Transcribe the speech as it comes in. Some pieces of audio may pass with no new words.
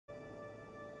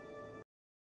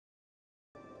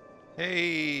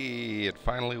Hey, it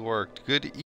finally worked. Good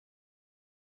evening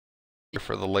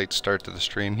for the late start to the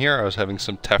stream here. I was having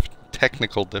some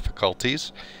technical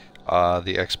difficulties.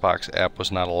 The Xbox app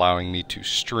was not allowing me to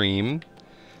stream,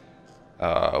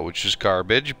 which is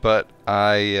garbage, but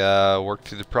I worked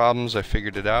through the problems, I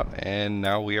figured it out, and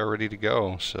now we are ready to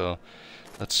go. So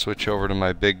let's switch over to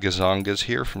my big gazongas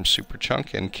here from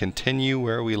Superchunk and continue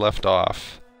where we left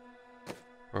off,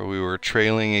 where we were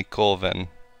trailing a Colvin.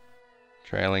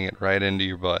 Trailing it right into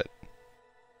your butt.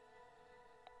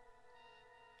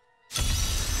 Let's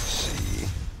see.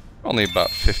 Only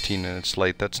about 15 minutes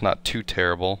late. That's not too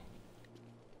terrible.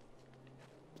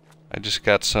 I just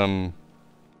got some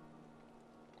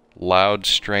loud,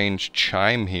 strange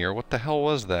chime here. What the hell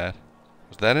was that?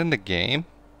 Was that in the game?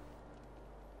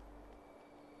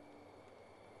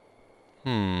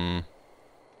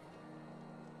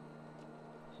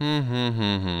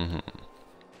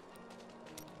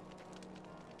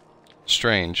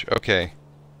 Strange. Okay.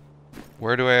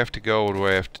 Where do I have to go? What do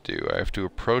I have to do? I have to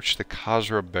approach the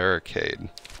Khazra barricade.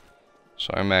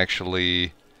 So I'm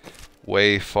actually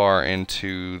way far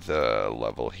into the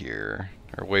level here.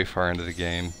 Or way far into the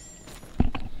game.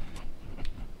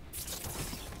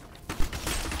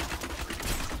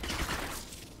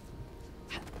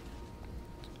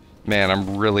 Man,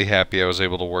 I'm really happy I was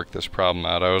able to work this problem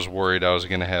out. I was worried I was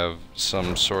going to have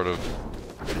some sort of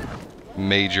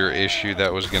major issue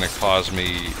that was going to cause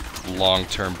me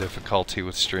long-term difficulty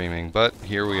with streaming, but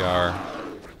here we are.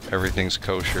 Everything's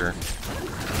kosher.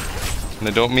 And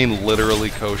I don't mean literally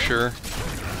kosher,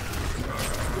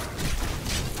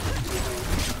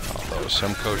 although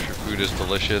some kosher food is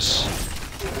delicious.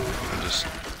 I'm just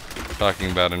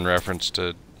talking about in reference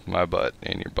to my butt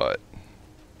and your butt.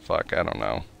 Fuck, I don't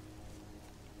know.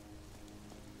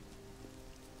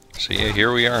 So yeah,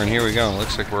 here we are and here we go.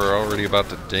 Looks like we're already about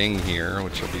to ding here,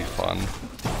 which will be fun.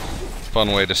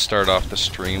 Fun way to start off the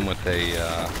stream with a,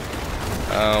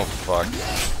 oh fuck,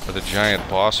 with a giant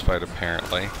boss fight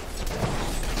apparently.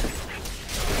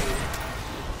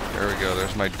 There we go,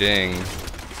 there's my ding.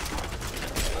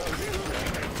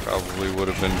 Probably would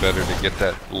have been better to get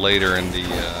that later in the,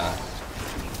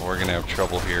 we're gonna have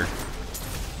trouble here.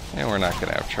 And we're not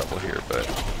gonna have trouble here, but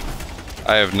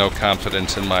I have no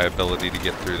confidence in my ability to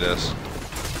get through this.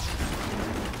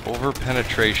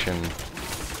 Over-penetration.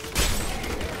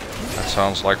 That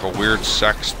sounds like a weird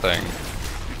sex thing.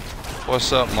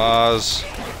 What's up, Maz?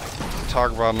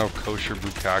 Talk about no kosher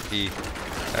bukkake.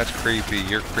 That's creepy.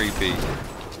 You're creepy.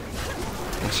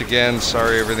 Once again,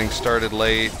 sorry everything started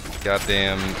late.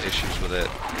 Goddamn issues with it.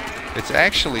 It's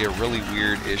actually a really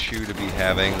weird issue to be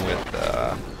having with,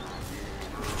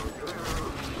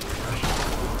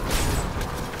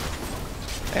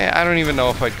 I don't even know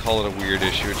if I'd call it a weird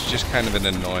issue, it's just kind of an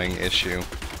annoying issue.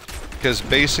 Because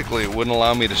basically it wouldn't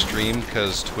allow me to stream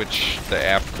because Twitch, the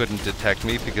app, couldn't detect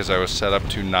me because I was set up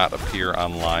to not appear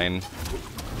online.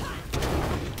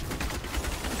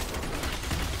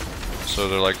 So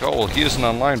they're like, oh well, he isn't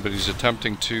online but he's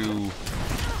attempting to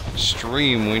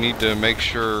stream, we need to make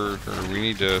sure, or we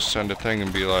need to send a thing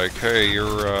and be like, hey,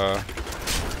 you're, God,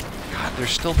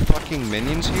 there's still fucking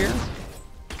minions here?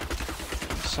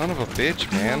 Son of a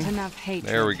bitch, man.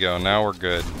 There we go, now we're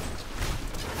good.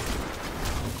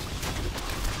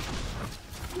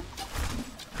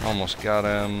 Almost got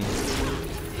him.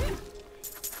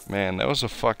 Man, that was a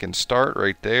fucking start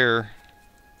right there.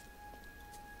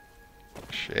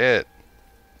 Shit.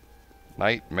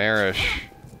 Nightmarish.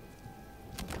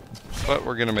 But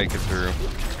we're gonna make it through.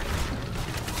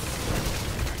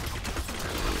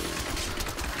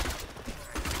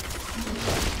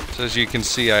 So as you can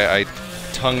see, I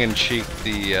tongue-in-cheek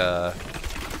the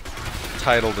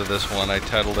title to this one. I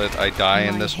titled it I Die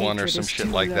in This One or some shit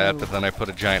like that, but then I put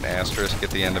a giant asterisk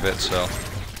at the end of it, so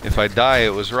if I die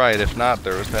it was right, if not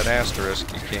there was that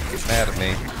asterisk. You can't get mad at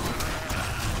me.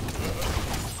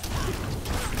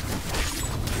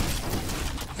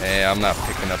 Hey, I'm not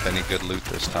picking up any good loot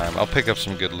this time. I'll pick up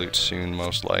some good loot soon,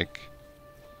 most like.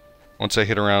 Once I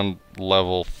hit around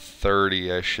level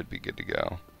 30 I should be good to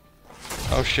go.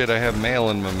 Oh shit, I have mail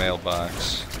in my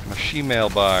mailbox. My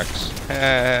she-mailbox.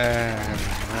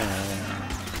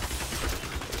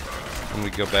 When we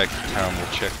go back to town,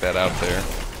 we'll check that out there.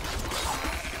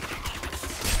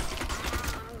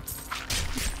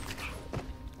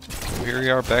 So here we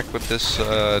are back with this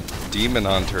demon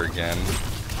hunter again.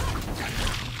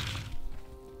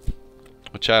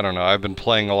 Which, I don't know, I've been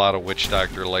playing a lot of Witch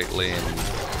Doctor lately, and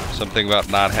something about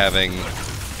not having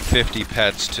 50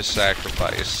 pets to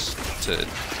sacrifice to,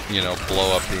 you know,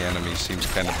 blow up the enemy seems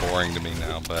kind of boring to me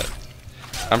now, but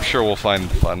I'm sure we'll find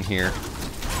fun here.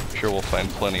 I'm sure we'll find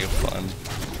plenty of fun.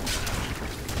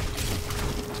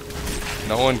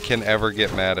 No one can ever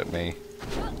get mad at me.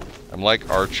 I'm like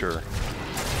Archer.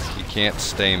 You can't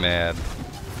stay mad.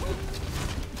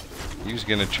 He was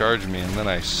gonna charge me, and then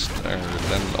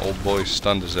then the old boy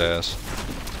stunned his ass.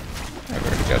 I've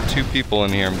already got 2 people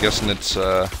in here. I'm guessing it's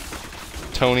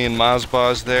Tony and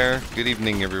Mazbaz there. Good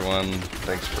evening, everyone.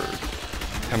 Thanks for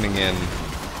coming in.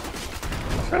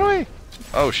 Run away!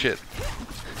 Oh shit!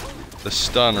 The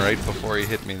stun right before he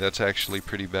hit me. That's actually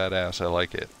pretty badass. I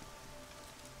like it.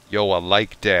 Yo, I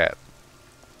like that.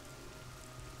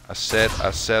 I said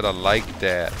I like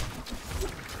that.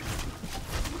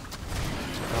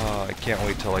 Oh, I can't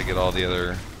wait till I get all the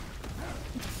other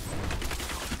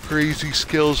crazy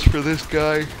skills for this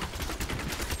guy.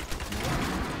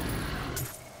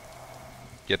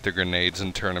 Get the grenades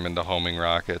and turn them into homing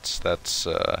rockets. That's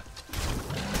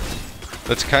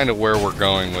kind of where we're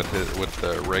going with it, with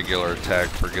the regular attack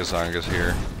for Gazangas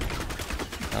here.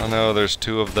 Oh no, there's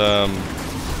 2 of them.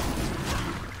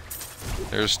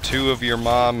 There's 2 of your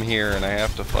mom here, and I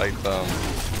have to fight them.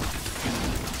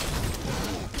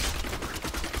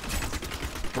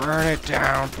 Burn it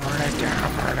down, burn it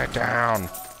down, burn it down.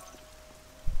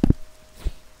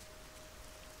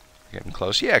 Getting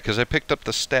close. Yeah, because I picked up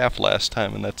the staff last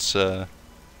time, and that's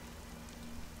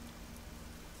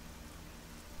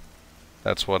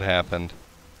what happened.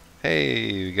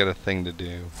 Hey, we got a thing to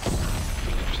do.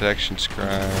 Protection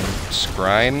scrying.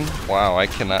 Scrying? Wow, I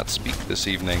cannot speak this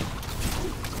evening.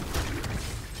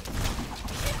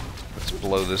 Let's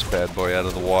blow this bad boy out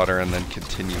of the water and then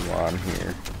continue on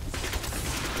here.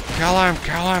 Kill him!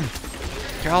 Kill him!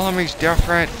 Kill him! He's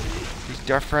different! He's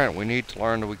different! We need to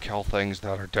learn that we kill things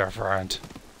that are different.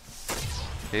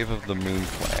 Cave of the Moon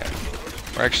Clan.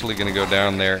 We're actually going to go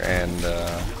down there and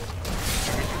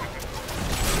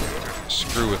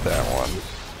screw with that one.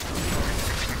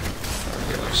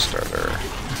 We're going to start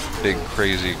our big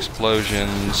crazy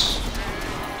explosions.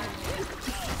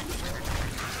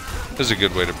 This is a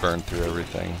good way to burn through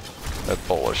everything. That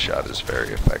bola shot is very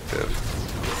effective.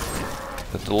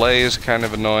 The delay is kind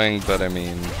of annoying, but I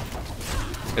mean,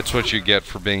 it's what you get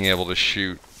for being able to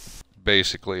shoot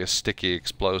basically a sticky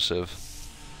explosive.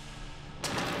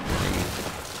 I mean,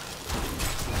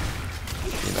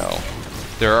 you know,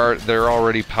 they're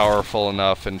already powerful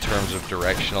enough in terms of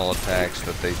directional attacks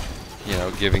that they, you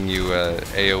know, giving you a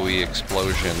AoE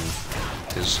explosion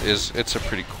it's a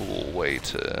pretty cool way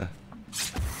to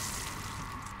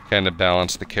kind of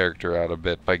balance the character out a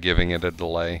bit by giving it a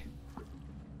delay.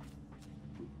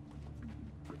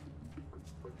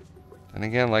 And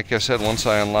again, like I said, once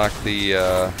I unlock the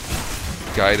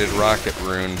guided rocket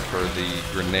rune for the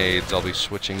grenades, I'll be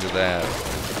switching to that.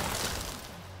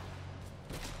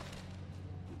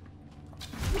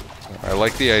 I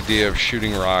like the idea of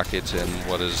shooting rockets in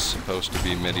what is supposed to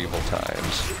be medieval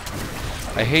times.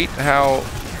 I hate how...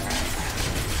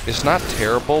 It's not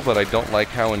terrible, but I don't like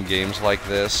how in games like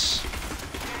this,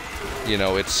 you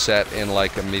know, it's set in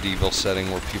like a medieval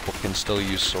setting where people can still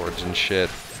use swords and shit.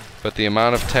 But the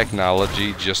amount of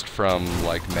technology just from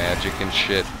like magic and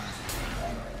shit,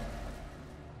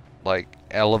 like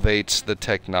elevates the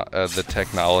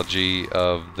technology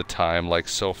of the time, like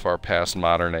so far past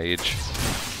modern age,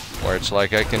 where it's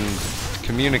like I can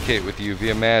communicate with you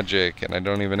via magic, and I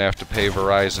don't even have to pay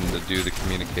Verizon to do the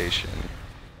communication.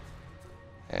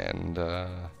 And,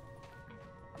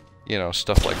 you know,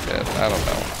 stuff like that. I don't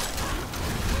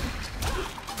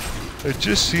know. It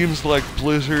just seems like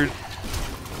Blizzard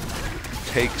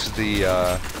takes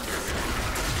the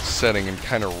setting and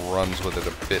kind of runs with it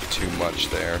a bit too much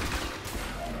there.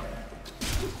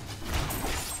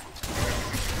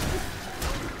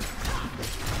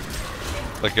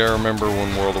 Like, I remember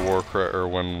when World of Warcraft, or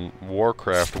when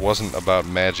Warcraft wasn't about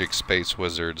magic space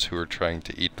wizards who were trying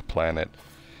to eat the planet.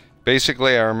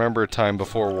 Basically, I remember a time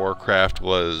before Warcraft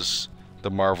was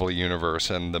the Marvel Universe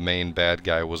and the main bad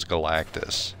guy was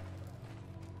Galactus.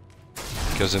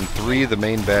 Because in 3, the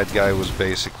main bad guy was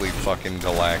basically fucking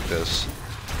Galactus.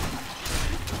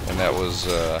 And that was,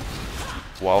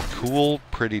 while cool,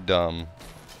 pretty dumb.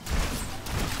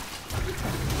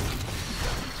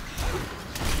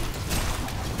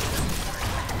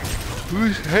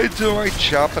 Whose heads am I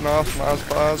chopping off,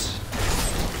 Mazbaz?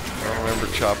 I don't remember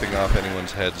chopping off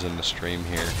anyone's heads in the stream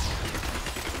here.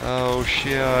 Oh,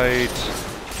 shite.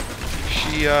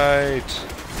 Shite.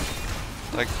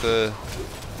 Like the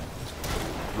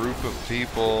group of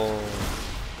people.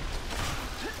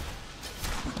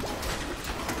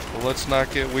 Well, let's not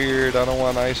get weird. I don't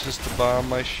want ISIS to bomb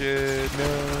my shit.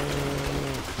 No.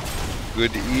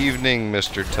 Good evening,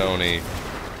 Mr. Tony.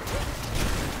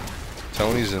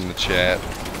 Tony's in the chat.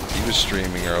 He was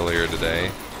streaming earlier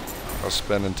today. I was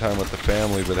spending time with the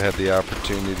family, but I had the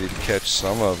opportunity to catch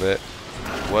some of it.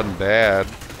 It wasn't bad.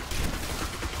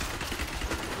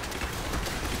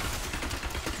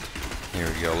 Here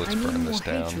we go, let's burn this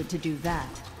down. To do that.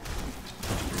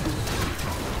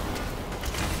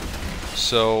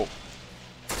 So,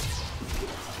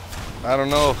 I don't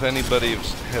know if anybody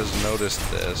has noticed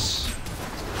this.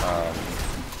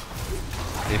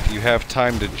 If you have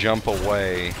time to jump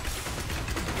away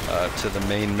to the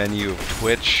main menu of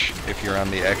Twitch, if you're on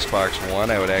the Xbox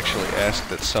One, I would actually ask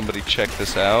that somebody check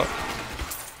this out.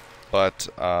 But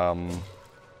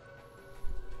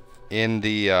in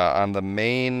the on the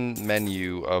main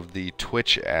menu of the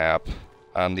Twitch app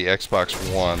on the Xbox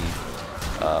One,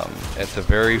 at the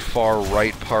very far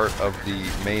right part of the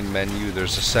main menu,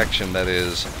 there's a section that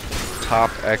is top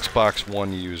Xbox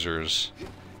One users.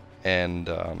 And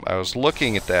I was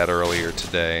looking at that earlier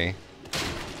today,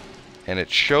 and it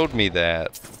showed me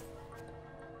that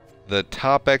the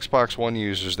top Xbox One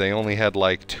users, they only had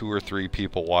like 2 or 3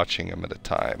 people watching them at a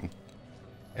time.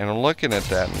 And I'm looking at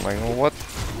that and I'm like, well,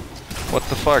 what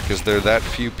the fuck? Is there that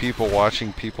few people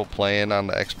watching people playing on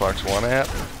the Xbox One app?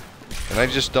 And I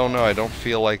just don't know. I don't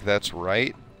feel like that's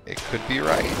right. It could be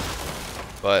right,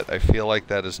 but I feel like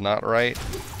that is not right.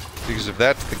 Because if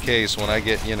that's the case, when I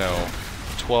get, you know,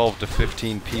 12 to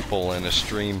 15 people in a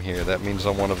stream here, that means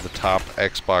I'm one of the top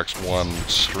Xbox One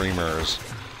streamers,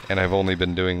 and I've only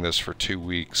been doing this for 2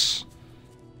 weeks,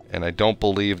 and I don't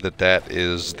believe that that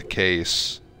is the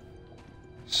case.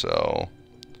 So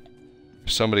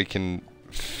if somebody can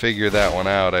figure that one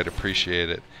out, I'd appreciate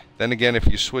it. Then again, if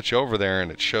you switch over there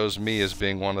and it shows me as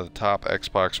being one of the top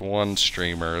Xbox One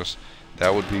streamers,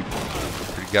 that would be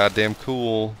pretty goddamn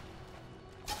cool.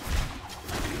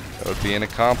 That would be an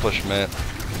accomplishment.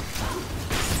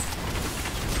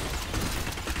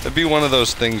 It'd be one of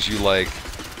those things you like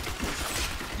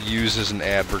use as an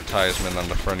advertisement on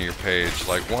the front of your page,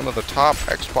 like one of the top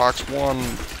Xbox One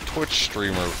Twitch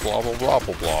streamers, blah blah blah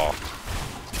blah blah.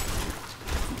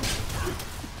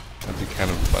 That'd be kind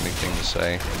of a funny thing to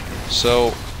say.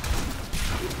 So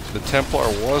the Templar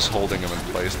was holding him in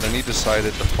place, then he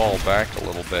decided to fall back a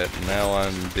little bit, and now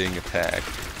I'm being attacked.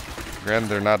 Granted,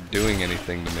 they're not doing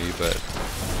anything to me, but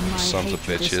sons of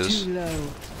bitches.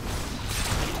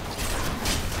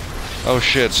 Oh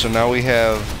shit, so now we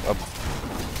have a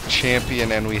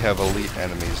champion and we have elite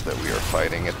enemies that we are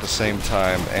fighting at the same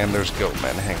time, and there's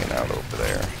goatmen hanging out over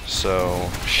there. So,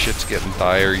 shit's getting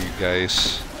dire, you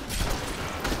guys.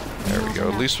 There we go.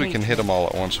 At least we can hit them all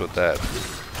at once with that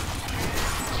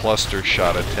cluster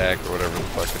shot attack, or whatever the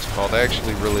fuck it's called. I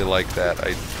actually really like that.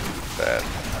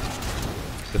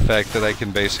 The fact that I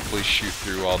can basically shoot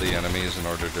through all the enemies in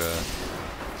order to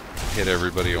hit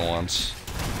everybody at once,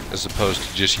 as opposed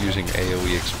to just using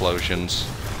AoE explosions.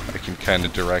 I can kind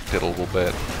of direct it a little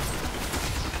bit.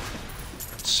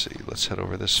 Let's see, let's head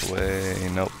over this way.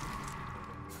 Nope.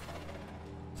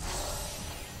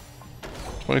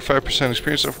 25%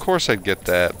 experience, of course I'd get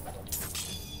that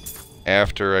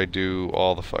after I do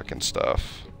all the fucking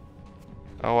stuff.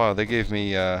 Oh wow, they gave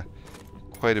me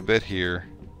quite a bit here.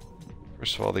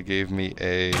 First of all, they gave me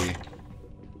a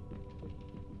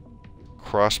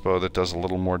crossbow that does a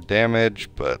little more damage,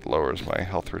 but lowers my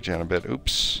health regen a bit.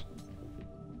 Oops.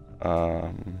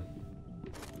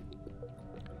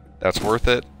 That's worth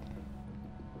it.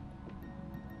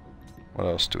 What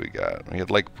else do we got? We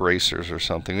had like bracers or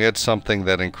something. We had something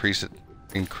that increased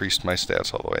my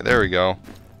stats all the way. There we go.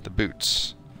 The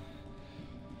boots.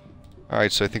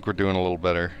 Alright, so I think we're doing a little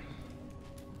better.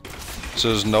 So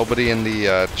there's nobody in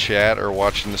the chat or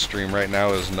watching the stream right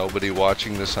now. Is nobody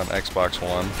watching this on Xbox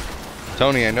One?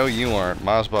 Tony, I know you aren't.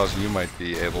 Mozboz, you might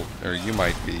be able, or you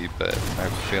might be, but I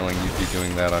have a feeling you'd be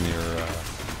doing that on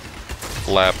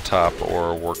your laptop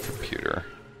or work computer.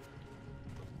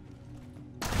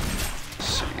 Let's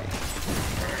see.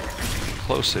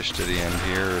 Close-ish to the end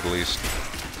here, or at least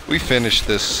we finished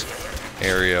this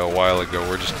area a while ago.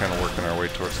 We're just kind of working our way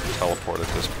towards the teleport at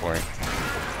this point.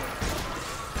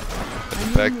 But the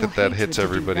fact that that hits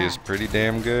everybody is pretty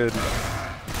damn good.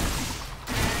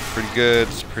 Pretty good.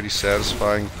 It's a pretty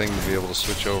satisfying thing to be able to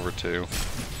switch over to.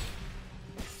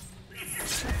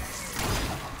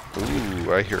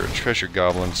 Ooh, I hear a treasure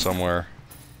goblin somewhere.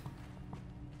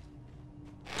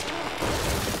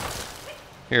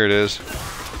 Here it is.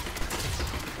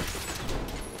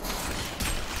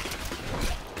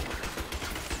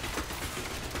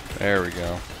 There we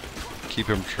go. Keep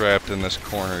him trapped in this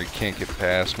corner. He can't get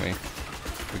past me.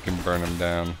 We can burn him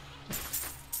down.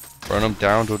 Burn him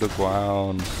down to the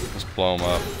ground. Let's blow him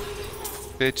up.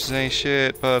 Bitches ain't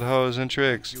shit but hoes and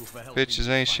tricks. Bitches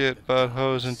ain't shit but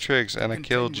hoes and tricks. And I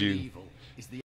killed you.